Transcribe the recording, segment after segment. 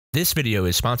This video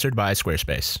is sponsored by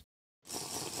Squarespace.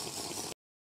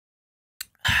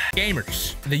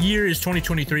 Gamers, the year is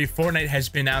 2023. Fortnite has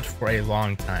been out for a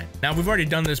long time. Now, we've already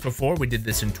done this before. We did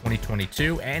this in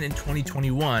 2022 and in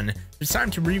 2021. It's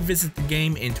time to revisit the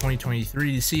game in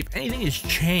 2023 to see if anything has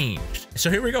changed. So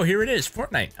here we go. Here it is,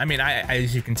 Fortnite. I mean,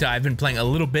 as you can tell, I've been playing a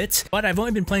little bit, but I've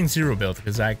only been playing zero build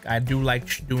because I do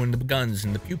like doing the guns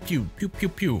and the pew pew pew pew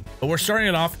pew. But we're starting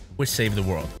it off with Save the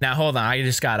World. Now, hold on. I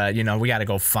just gotta, we gotta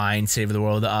go find Save the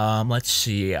World. Let's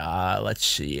see.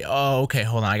 Oh, okay.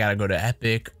 Hold on. I gotta go to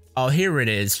Epic. Oh, here it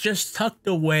is. Just tucked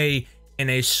away in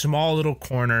a small little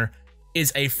corner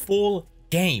is a full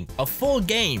game. A full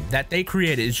game that they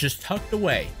created is just tucked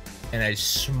away in a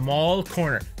small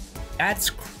corner. That's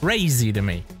crazy to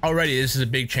me. Already, this is a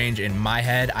big change in my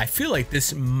head. I feel like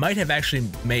this might have actually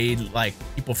made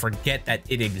people forget that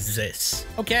it exists.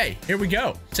 Okay, here we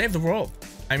go. Save the World.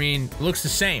 I mean, it looks the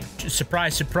same. Just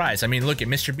surprise, surprise. I mean, look at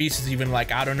Mr. Beast is even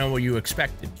like, I don't know what you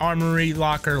expected. Armory,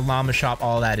 locker, llama shop,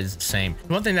 all that is the same.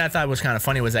 One thing that I thought was kind of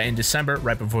funny was that in December,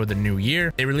 right before the new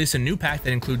year, they released a new pack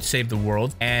that includes Save the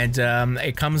World, and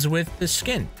it comes with the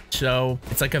skin. So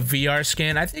it's like a VR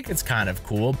skin. I think it's kind of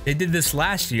cool. They did this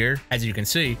last year, as you can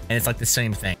see, and it's like the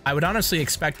same thing. I would honestly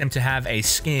expect them to have a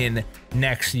skin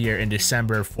next year in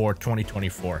December for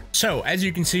 2024. So as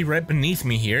you can see right beneath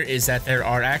me here is that there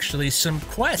are actually some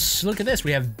quests. Look at this.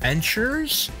 We have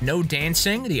Ventures, No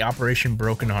Dancing, the Operation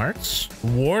Broken Hearts,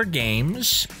 War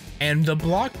Games, and the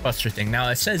Blockbuster thing. Now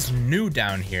it says new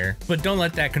down here, but don't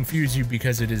let that confuse you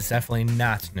because it is definitely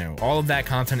not new. All of that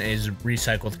content is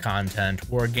recycled content.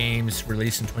 War Games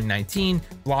released in 2019.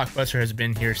 Blockbuster has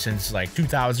been here since like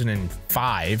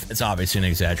 2005. It's obviously an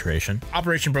exaggeration.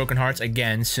 Operation Broken Hearts,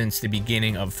 again, since the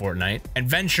beginning of Fortnite.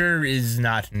 Adventure is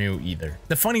not new either.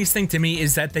 The funniest thing to me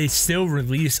is that they still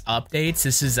release updates.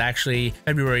 This is actually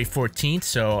February 14th,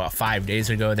 so 5 days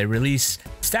ago, they released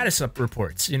status up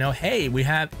reports. Hey, we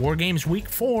have War Games Week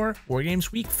 4, War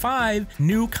Games Week 5,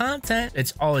 new content.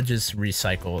 It's all just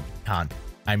recycled content.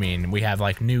 I mean, we have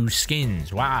like new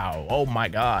skins. Wow. Oh my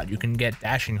God. You can get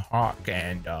Dashing Hawk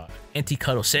and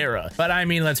Anti-Cuddle Sarah. But I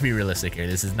mean, let's be realistic here.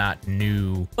 This is not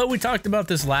new. But we talked about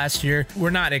this last year. We're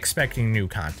not expecting new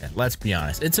content. Let's be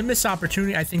honest. It's a missed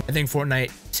opportunity. I think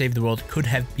Fortnite Save the World could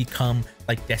have become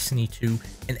like Destiny 2,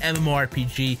 an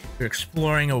MMORPG. You're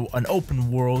exploring an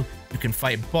open world. You can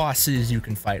fight bosses. You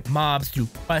can fight mobs. Do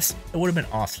quests. It would have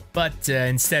been awesome. But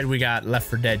instead, we got Left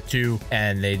 4 Dead 2,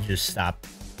 and they just stopped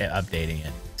updating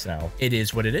it. So it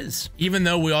is what it is. Even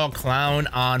though we all clown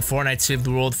on Fortnite Save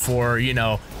the World for,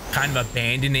 kind of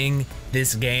abandoning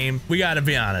this game, we gotta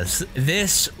be honest,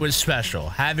 this was special.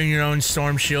 Having your own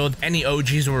storm shield. Any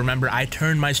OGs will remember I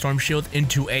turned my storm shield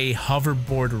into a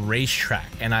hoverboard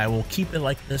racetrack, and I will keep it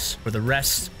like this for the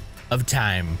rest of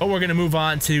time. But we're gonna move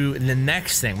on to the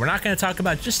next thing. We're not gonna talk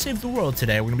about just Save the World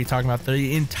today. We're gonna be talking about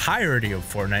the entirety of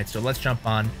Fortnite. So let's jump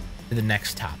on to the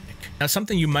next topic. Now,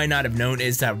 something you might not have known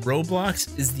is that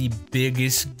Roblox is the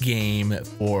biggest game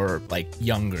for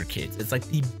younger kids. It's like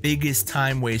the biggest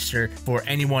time waster for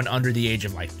anyone under the age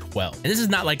of 12. And this is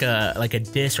not like a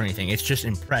diss or anything. It's just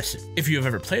impressive. If you have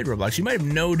ever played Roblox, you might have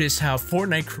noticed how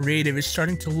Fortnite Creative is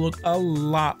starting to look a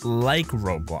lot like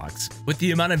Roblox with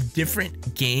the amount of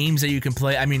different games that you can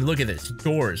play. I mean, look at this.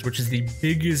 Doors, which is the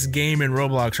biggest game in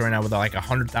Roblox right now with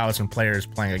 100,000 players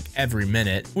playing every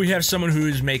minute. We have someone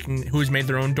who's made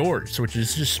their own doors, which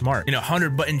is just smart.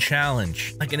 100 button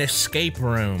challenge, like an escape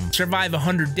room, survive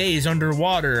 100 days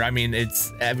underwater. I mean,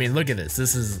 look at this.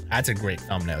 That's a great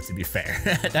thumbnail, to be fair.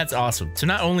 That's awesome. So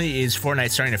not only is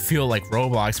Fortnite starting to feel like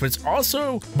Roblox,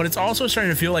 but it's also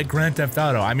starting to feel like Grand Theft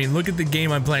Auto. I mean, look at the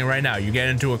game I'm playing right now. You get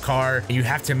into a car and you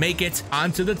have to make it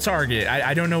onto the target.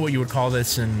 I don't know what you would call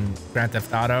this in Grand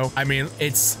Theft Auto. I mean,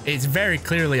 it's very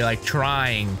clearly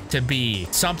trying to be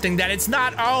something that it's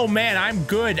not. Oh man, I'm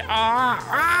good.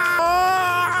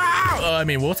 I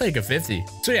mean, we'll take a 50.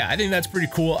 So yeah, I think that's pretty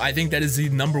cool. I think that is the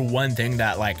 #1 thing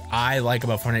that I like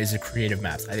about Fortnite is the creative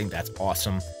maps. I think that's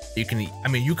awesome. You can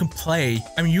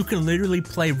literally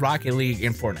play Rocket League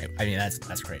in Fortnite. I mean, that's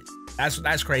crazy.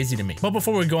 That's crazy to me. But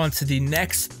before we go on to the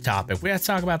next topic, we have to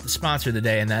talk about the sponsor of the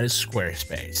day, and that is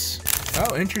Squarespace.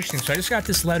 Oh, interesting. So I just got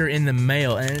this letter in the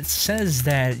mail, and it says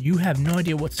that you have no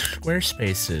idea what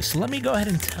Squarespace is. So let me go ahead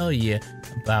and tell you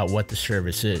about what the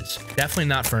service is. Definitely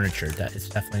not furniture. That is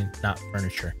definitely not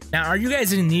furniture. Now, are you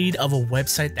guys in need of a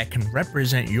website that can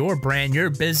represent your brand, your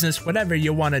business, whatever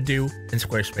you want to do? Then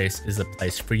Squarespace is the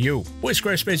place for you. With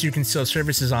Squarespace, you can sell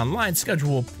services online,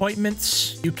 schedule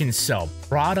appointments, you can sell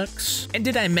products. And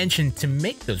did I mention to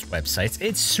make those websites?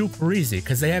 It's super easy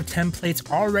because they have templates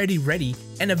already ready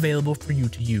and available for you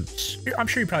to use. I'm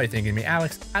sure you're probably thinking to me,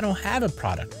 Alex, I don't have a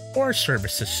product or a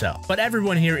service to sell, but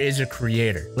everyone here is a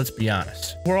creator. Let's be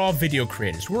honest. We're all video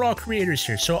creators. We're all creators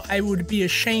here. So it would be a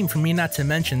shame for me not to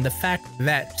mention the fact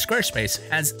that Squarespace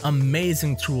has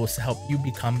amazing tools to help you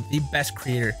become the best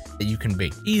creator that you can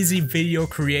be. Easy video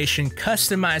creation,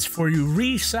 customized for you,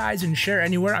 resize and share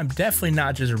anywhere. I'm definitely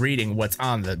not just reading what's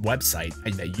on the website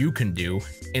that you can do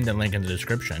in the link in the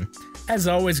description. As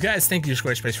always, guys, thank you to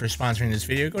Squarespace for sponsoring this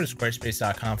video. Go to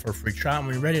squarespace.com for a free trial. And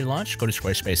when you're ready to launch, go to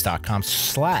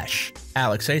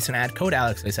squarespace.com/AlexACE and add code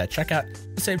AlexACE at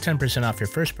checkout to save 10% off your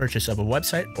first purchase of a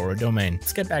website or a domain.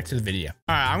 Let's get back to the video.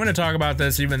 All right, I'm going to talk about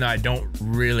this even though I don't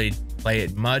really play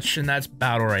it much, and that's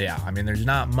Battle Royale. I mean, there's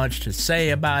not much to say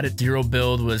about it. Zero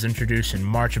Build was introduced in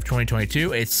March of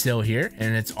 2022. It's still here,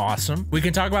 and it's awesome. We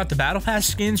can talk about the Battle Pass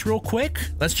skins real quick.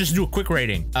 Let's just do a quick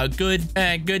rating. Good,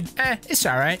 it's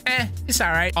all right. It's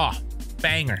all right. Oh,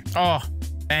 banger. Oh,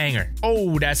 banger.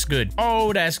 Oh, that's good.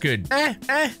 Oh, that's good.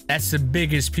 That's the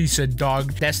biggest piece of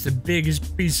dog. That's the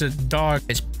biggest piece of dog.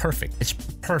 It's perfect. It's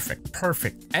perfect.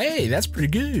 Perfect. Hey, that's pretty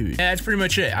good. Yeah, that's pretty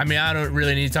much it. I mean, I don't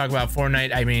really need to talk about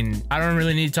Fortnite. I mean, I don't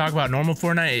really need to talk about normal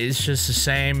Fortnite. It's just the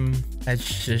same.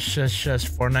 It's just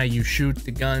Fortnite. You shoot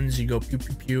the guns. You go pew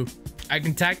pew pew. I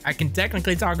can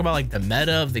technically talk about like the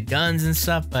meta of the guns and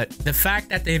stuff, but the fact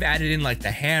that they've added in like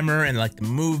the hammer and like the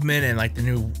movement and like the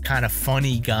new kind of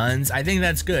funny guns, I think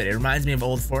that's good. It reminds me of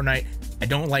old Fortnite. I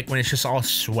don't like when it's just all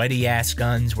sweaty ass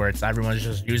guns where it's everyone's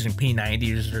just using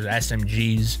P90s or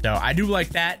SMGs. So I do like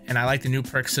that, and I like the new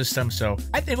perk system. So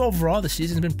I think overall the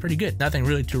season's been pretty good. Nothing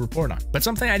really to report on. But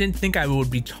something I didn't think I would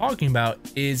be talking about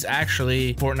is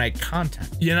actually Fortnite content.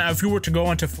 You know, if you were to go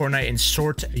onto Fortnite and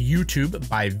sort YouTube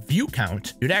by view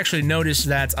count, you'd actually notice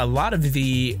that a lot of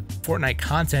the Fortnite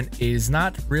content is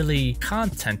not really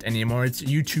content anymore. It's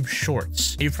YouTube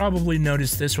shorts. You've probably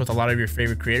noticed this with a lot of your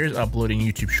favorite creators uploading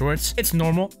YouTube shorts. It's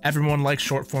normal. Everyone likes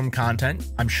short form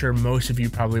content. I'm sure most of you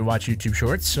probably watch YouTube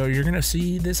shorts, so you're gonna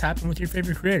see this happen with your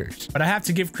favorite creators. But I have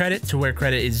to give credit to where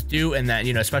credit is due, and that,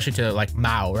 you know, especially to like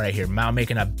Mao right here. Mao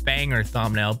making a banger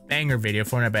thumbnail, banger video,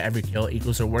 Fortnite by every kill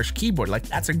equals the worst keyboard. Like,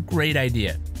 that's a great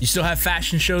idea. You still have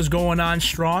fashion shows going on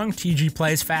strong. TG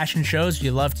plays fashion shows.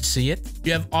 You love to see it.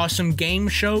 You have awesome game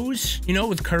shows, you know,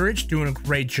 with Courage doing a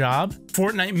great job.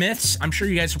 Fortnite myths. I'm sure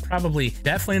you guys are probably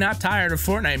definitely not tired of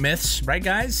Fortnite myths, right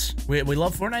guys? We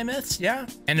love Fortnite myths, yeah?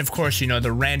 And of course, you know,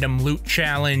 the random loot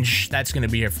challenge, that's gonna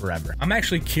be here forever. I'm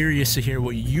actually curious to hear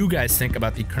what you guys think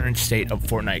about the current state of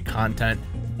Fortnite content,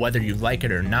 whether you like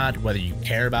it or not, whether you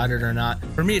care about it or not.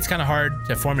 For me, it's kind of hard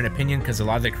to form an opinion because a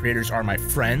lot of the creators are my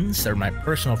friends. They're my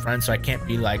personal friends, so I can't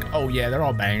be like, oh yeah, they're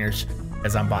all bangers,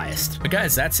 as I'm biased. But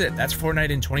guys, that's it. That's Fortnite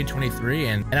in 2023,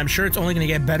 and I'm sure it's only going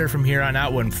to get better from here on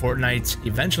out when Fortnite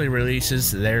eventually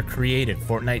releases their creative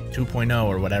Fortnite 2.0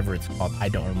 or whatever it's called. I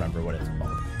don't remember what it's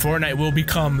called. Fortnite will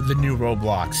become the new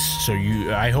Roblox. So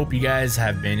I hope you guys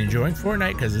have been enjoying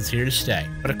Fortnite because it's here to stay.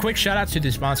 But a quick shout out to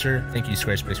the sponsor. Thank you,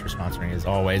 Squarespace, for sponsoring as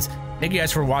always. Thank you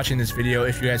guys for watching this video.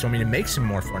 If you guys want me to make some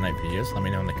more Fortnite videos, let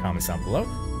me know in the comments down below.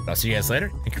 But I'll see you guys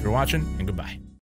later. Thank you for watching, and goodbye.